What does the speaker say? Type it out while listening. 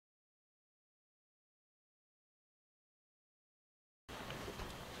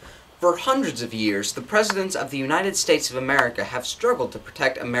For hundreds of years, the presidents of the United States of America have struggled to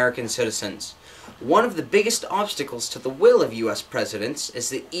protect American citizens. One of the biggest obstacles to the will of U.S. presidents is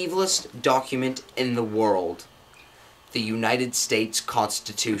the evilest document in the world, the United States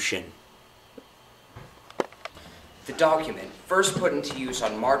Constitution. The document, first put into use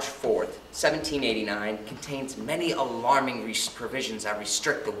on March 4th, 1789, contains many alarming provisions that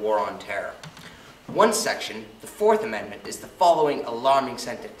restrict the war on terror. One section, the Fourth Amendment, is the following alarming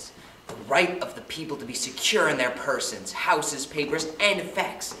sentence: "The right of the people to be secure in their persons, houses, papers, and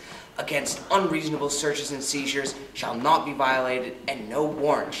effects against unreasonable searches and seizures shall not be violated, and no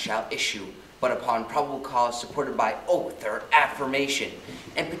warrant shall issue but upon probable cause supported by oath or affirmation,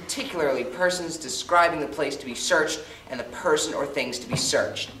 and particularly persons describing the place to be searched and the person or things to be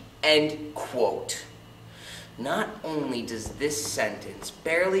searched." End quote. Not only does this sentence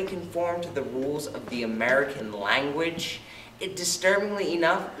barely conform to the rules of the American language, it disturbingly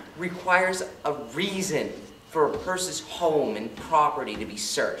enough requires a reason for a person's home and property to be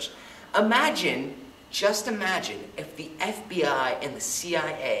searched. Just imagine if the FBI and the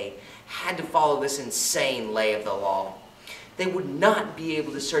CIA had to follow this insane lay of the law. They would not be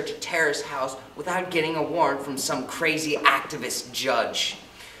able to search a terrorist house without getting a warrant from some crazy activist judge.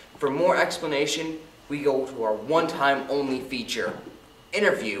 For more explanation, we go to our one-time only feature,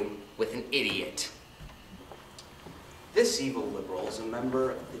 Interview with an Idiot. This evil liberal is a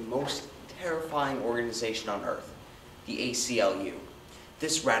member of the most terrifying organization on earth, the ACLU.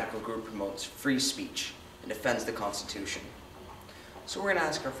 This radical group promotes free speech and defends the Constitution. So we're going to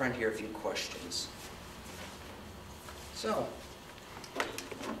ask our friend here a few questions. So,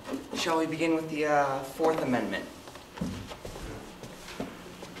 shall we begin with the Fourth Amendment?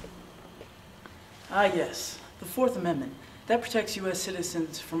 Yes. The Fourth Amendment. That protects U.S.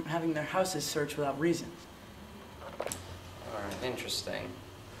 citizens from having their houses searched without reason. Alright, interesting.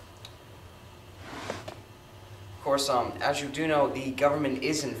 Of course, as you do know, the government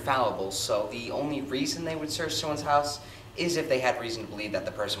is infallible, so the only reason they would search someone's house is if they had reason to believe that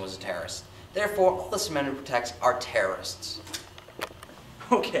the person was a terrorist. Therefore, all this amendment protects are terrorists.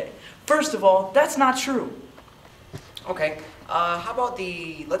 Okay. First of all, that's not true. Okay, how about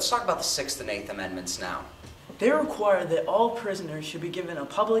let's talk about the Sixth and Eighth Amendments now. They require that all prisoners should be given a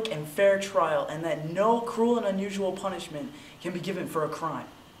public and fair trial, and that no cruel and unusual punishment can be given for a crime.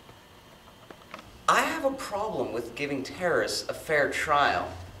 I have a problem with giving terrorists a fair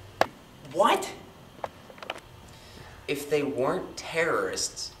trial. What? If they weren't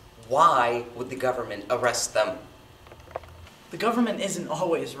terrorists, why would the government arrest them? The government isn't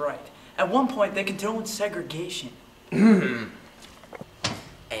always right. At one point, they condoned segregation.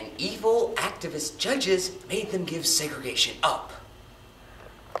 And evil activist judges made them give segregation up.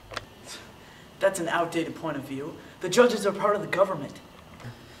 That's an outdated point of view. The judges are part of the government.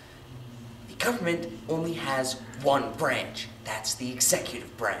 The government only has one branch. That's the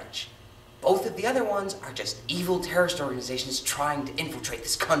executive branch. Both of the other ones are just evil terrorist organizations trying to infiltrate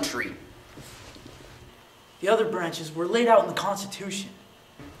this country. The other branches were laid out in the Constitution.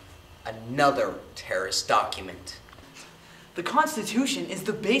 Another terrorist document. The Constitution is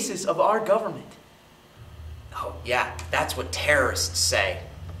the basis of our government. Oh yeah, that's what terrorists say.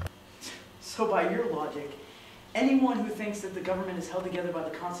 So by your logic, anyone who thinks that the government is held together by the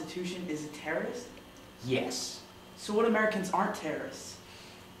Constitution is a terrorist? Yes. So what Americans aren't terrorists?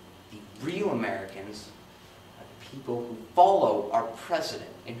 The real Americans are the people who follow our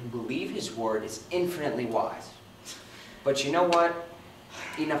president and who believe his word is infinitely wise. But you know what?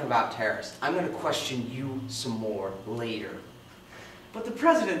 Enough about terrorists. I'm going to question you some more later. But the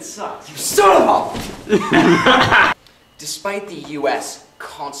president sucks. You son of a... Despite the U.S.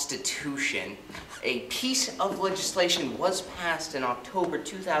 Constitution, a piece of legislation was passed in October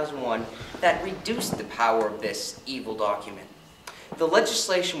 2001 that reduced the power of this evil document. The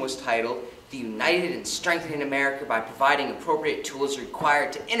legislation was titled, "The United and Strengthening America by Providing Appropriate Tools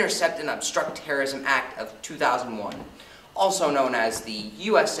Required to Intercept and Obstruct Terrorism Act of 2001, also known as the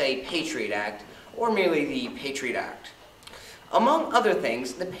USA Patriot Act, or merely the Patriot Act. Among other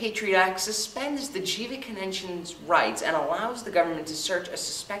things, the Patriot Act suspends the Geneva Convention's rights and allows the government to search a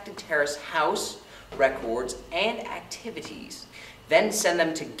suspected terrorist's house, records, and activities, then send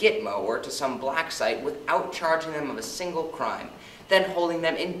them to Gitmo or to some black site without charging them of a single crime, then holding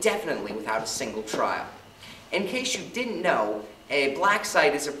them indefinitely without a single trial. In case you didn't know, a black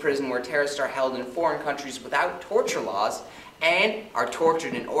site is a prison where terrorists are held in foreign countries without torture laws and are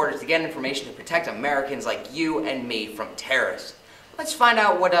tortured in order to get information to protect Americans like you and me from terrorists. Let's find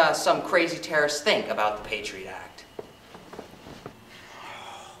out what some crazy terrorists think about the Patriot Act.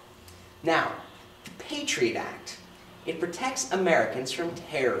 Now, the Patriot Act It protects Americans from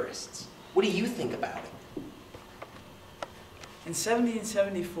terrorists. What do you think about it? In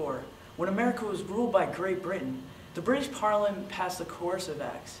 1774, when America was ruled by Great Britain, the British Parliament passed the Coercive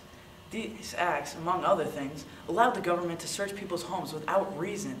Acts. These acts, among other things, allowed the government to search people's homes without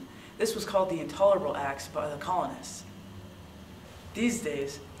reason. This was called the Intolerable Acts by the colonists. These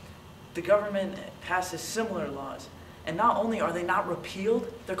days, the government passes similar laws, and not only are they not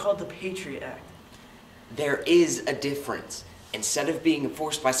repealed, they're called the PATRIOT Act. There is a difference. Instead of being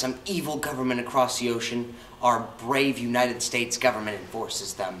enforced by some evil government across the ocean, our brave United States government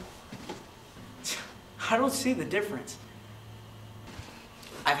enforces them. I don't see the difference.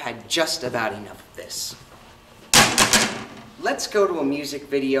 I've had just about enough of this. Let's go to a music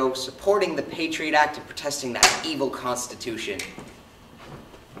video supporting the Patriot Act and protesting that evil Constitution.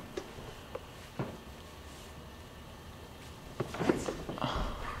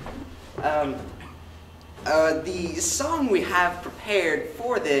 The song we have prepared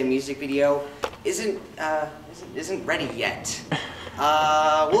for the music video isn't ready yet.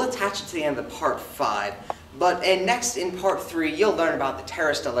 We'll attach it to the end of part 5. And next in part 3, you'll learn about the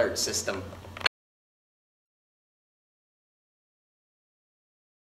terrorist alert system.